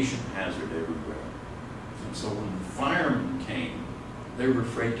radiation hazard everywhere. And so when the firemen came, they were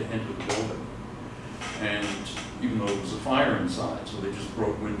afraid to enter the building. And even though it was a fire inside, so they just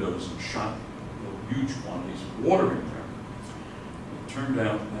broke windows and shot huge quantities of water in there. It turned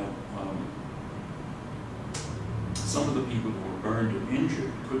out that some of the people who were burned and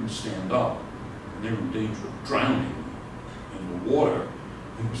injured couldn't stand up, and they were in danger of drowning in the water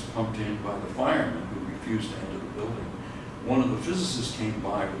that was pumped in by the firemen who refused to enter the building. One of the physicists came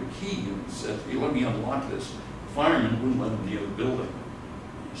by with a key and said, "Hey, let me unlock this." The fireman wouldn't let him near the building.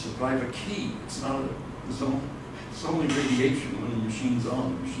 He said, "But I have a key. It's only radiation when the machine's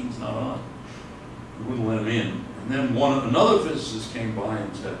on. The machine's not on." He wouldn't let him in. And then another physicist came by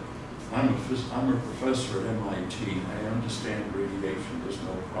and said, I'm a professor at MIT. I understand radiation. There's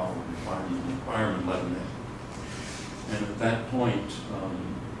no problem. The fireman let him in. And at that point,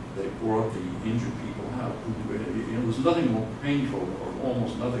 they brought the injured people out. There's nothing more painful, or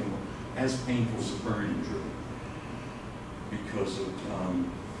almost nothing more, as painful as a burn injury. Because of, well,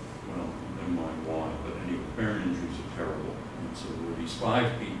 never mind why, but anyway, burn injuries are terrible. And so there were these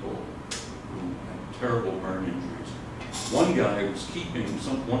 5 people who had terrible burn injuries. One guy was keeping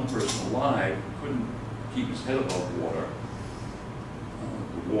one person alive, couldn't keep his head above water.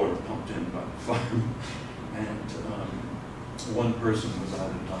 The water pumped in by the fireman. And one person was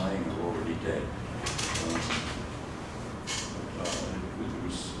either dying or already dead.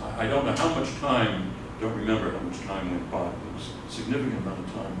 I don't know how much time, don't remember how much time went by. There was a significant amount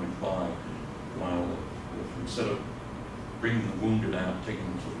of time went by while, instead of bringing the wounded out, taking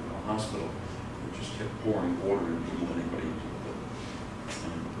them to the hospital, they just kept pouring water and didn't let anybody into the building.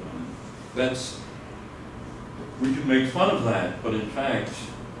 And that's, we can make fun of that, but in fact,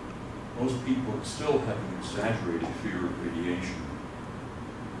 most people still have an exaggerated fear of radiation.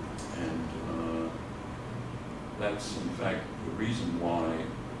 And that's, in fact, the reason why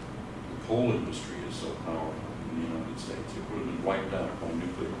the coal industry is so powerful in the United States. It would have been wiped out by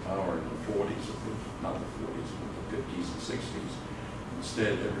nuclear power in the 40s, not the 40s, but the 50s and 60s.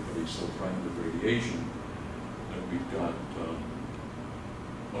 Instead, everybody's so frightened of radiation that we've got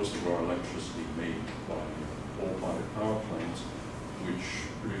most of our electricity made by coal-fired power plants, which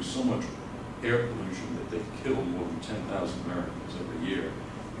produce so much air pollution that they kill more than 10,000 Americans every year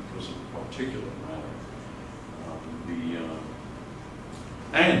because of particulate matter.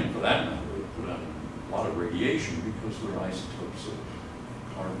 And for that matter, they put out a lot of radiation because they're isotopes of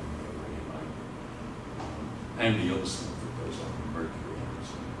carbon or radioactive, and the other stuff that goes on in mercury.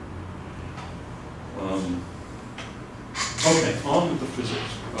 Okay, on with the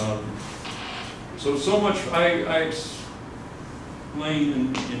physics. So much I explain in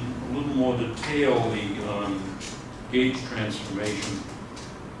a little more detail the gauge transformation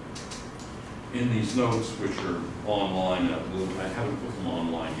in these notes, which are online. I haven't put them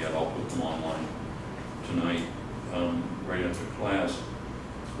online yet. I'll put them online tonight, right after class.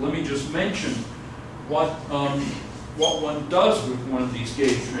 Let me just mention what one does with one of these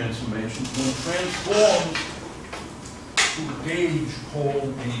gauge transformations. One transforms to a gauge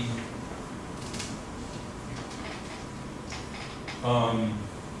called the,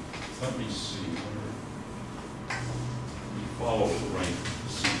 let me see, let me follow the right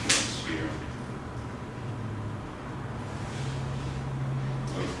sequence here.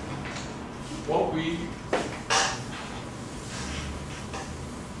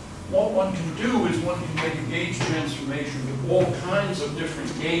 What one can do is one can make a gauge transformation with all kinds of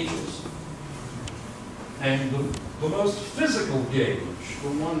different gauges. And the most physical gauge, the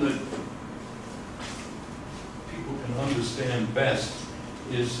one that people can understand best,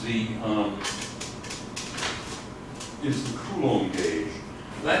 is the Coulomb gauge.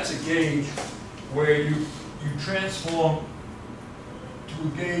 That's a gauge where you transform to a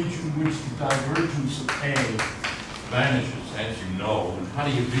gauge in which the divergence of A vanishes, as you know. And how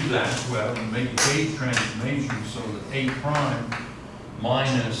do you do that? Well, you make a gauge transformation so that A prime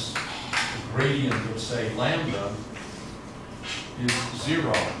minus the gradient of, say, lambda is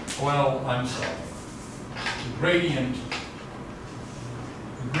 0. Well, I'm sorry. The gradient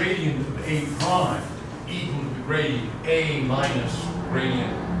of A prime equal to the gradient A minus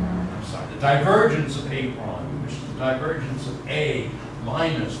gradient, I'm sorry, the divergence of A prime, which is the divergence of A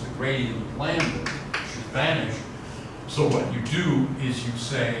minus the gradient of lambda, should vanish. So what you do is you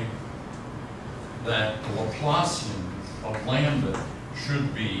say that the Laplacian of lambda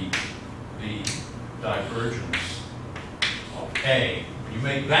should be the divergence of A. When you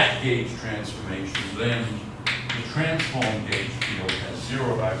make that gauge transformation, then the transform gauge field has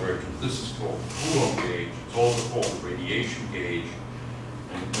 0 divergence. This is called the Coulomb gauge. It's also called the radiation gauge,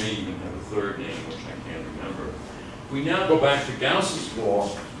 and it may even have a third name, which I can't remember. We now go back to Gauss's law.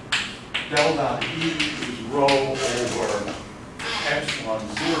 Del dot E is rho over epsilon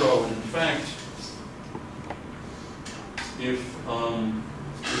 0. And in fact,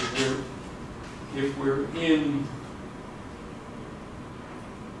 if we're in,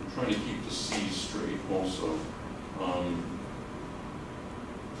 I'm trying to keep the C straight also.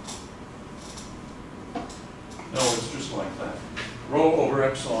 No, it's just like that. Rho over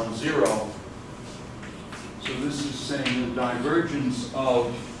epsilon 0. So this is saying the divergence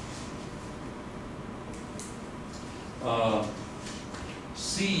of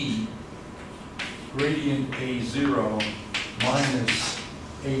C gradient A0 minus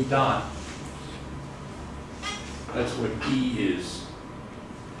A dot. That's what E is.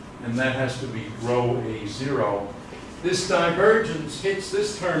 And that has to be rho A0. This divergence hits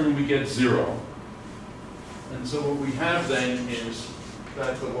this term and we get 0. And so what we have then is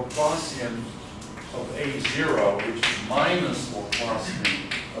that the Laplacian of A0, which is minus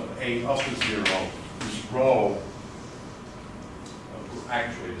Laplacian of A up to 0, is rho.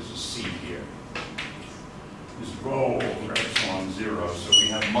 Actually, there's a C here. Is rho over epsilon 0. So we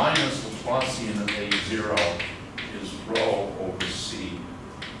have minus Laplacian of A0 is rho over C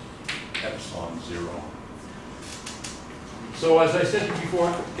epsilon 0. So as I said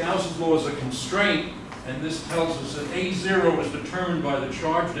before, Gauss's law is a constraint, and this tells us that A0 is determined by the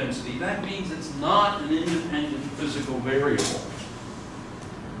charge density. That means it's not an independent physical variable.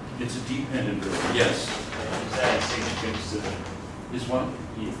 It's a dependent variable. Yes? Is that significance of Is what?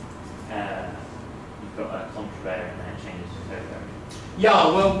 you've got a contravariant and that changes the covariant? Yeah,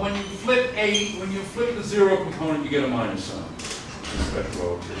 well, when you flip the 0 component, you get a minus sign. Special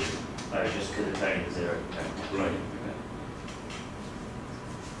relativity. Oh, just because it's only the 0 component. Right.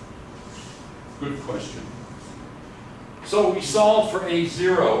 Good question. So we solve for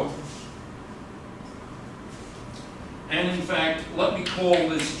A0. And in fact, let me call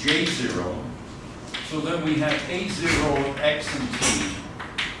this J0. So then we have A0 of x and t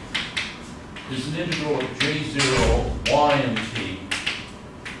is an integral of J0 y and t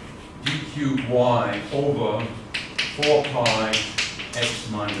d cubed y over 4 pi x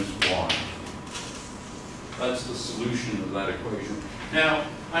minus y. That's the solution of that equation. Now,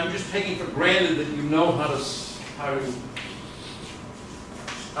 I'm just taking for granted that you know how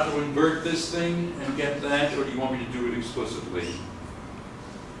to invert this thing and get that, or do you want me to do it explicitly?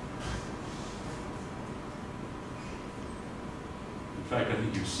 In fact, I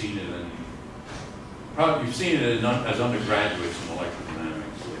think you've seen it as undergraduates in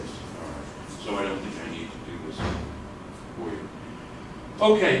electrodynamics. Yes. All right. So I don't think I need to do this for you.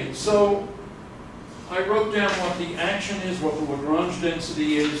 Okay, so I wrote down what the action is, what the Lagrange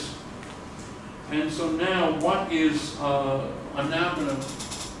density is, and so now what is? I'm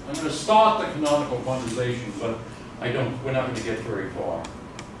going to start the canonical quantization, but we're not going to get very far.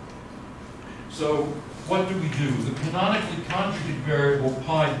 So what do we do? The canonically conjugate variable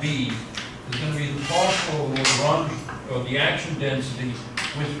pi b is going to be the partial of the Lagrange, or the action density,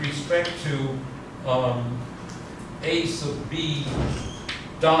 with respect to a sub b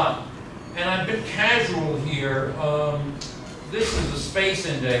dot. And I'm a bit casual here. This is a space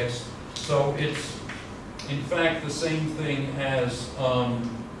index, so it's in fact the same thing as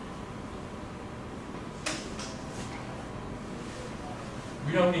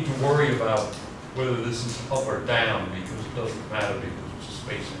we don't need to worry about whether this is up or down, because it doesn't matter because it's a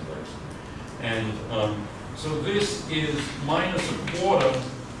space index. And so this is minus a quarter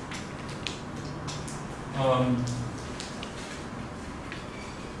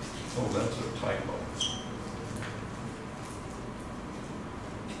oh, that's a typo.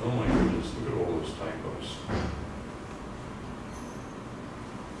 Oh my goodness, look at all those typos.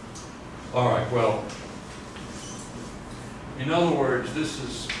 All right, well, in other words, this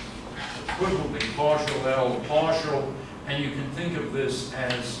is equivalently partial L, partial, and you can think of this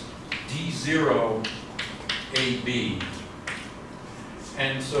as D0 AB.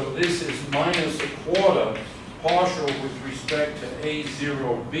 And so this is minus a quarter partial with respect to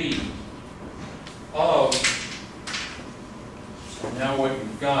A0B of, so now what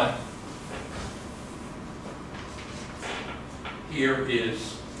you've got here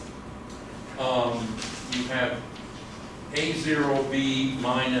is you have A0B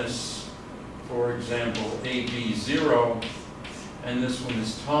minus, for example, AB0, and this one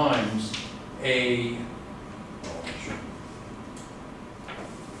is times A,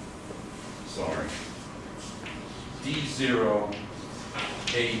 sorry, D0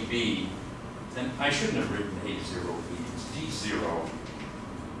 AB, and I shouldn't have written A0B, it's D0.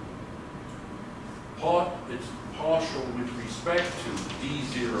 It's partial with respect to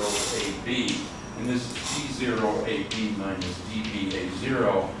D0 AB, and this is D0 AB minus DB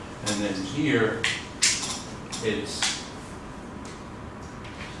A0, and then here it's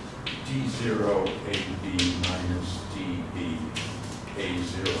D0 AB minus DB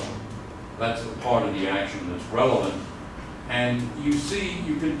A0. That's the part of the action that's relevant. And you see,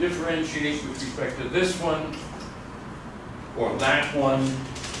 you can differentiate with respect to this one or that one,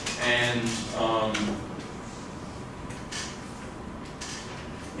 and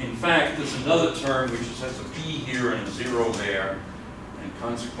in fact, there's another term which has a B here and a 0 there, and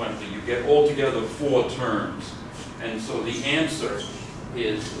consequently you get altogether 4 terms. And so the answer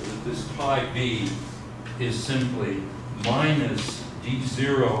is that this pi b is simply minus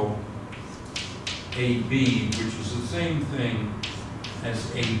D0 AB, which is the same thing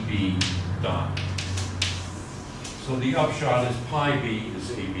as AB dot. So the upshot is pi b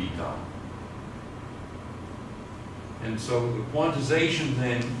is AB dot. And so the quantization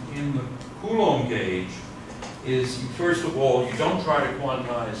then in the Coulomb gauge is, first of all, you don't try to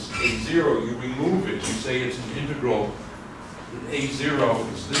quantize A0, you remove it. You say it's an integral, that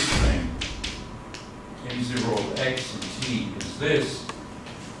A0 is this thing. A0 of x and t is this.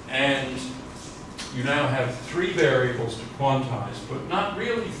 And you now have 3 variables to quantize, but not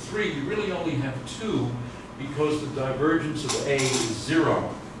really 3, you really only have 2, because the divergence of A is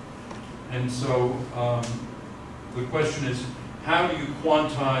 0. And so the question is, how do you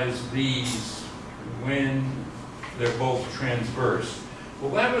quantize these when they're both transverse?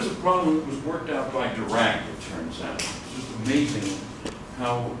 Well, that was a problem that was worked out by Dirac, it turns out. It's just amazing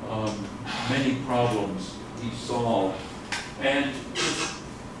how many problems he solved. And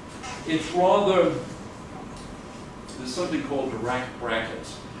it's rather, there's something called Dirac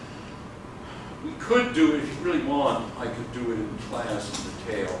brackets. We could do it, if you really want, I could do it in class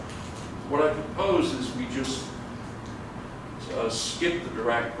in detail. What I propose is we just skip the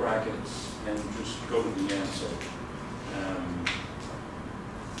Dirac brackets and just go to the answer.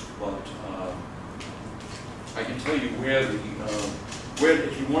 But I can tell you where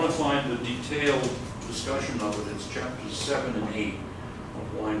if you want to find the detailed discussion of it, it's chapters 7 and 8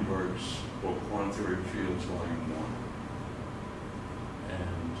 of Weinberg's book, Quantum Theory of Fields, Volume 1. And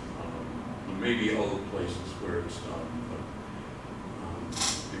there may be other places where it's done, but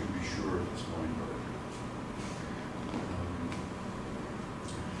you can be sure if it's Weinberg.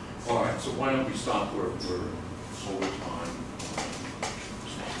 All right, so why don't we stop where we're over time?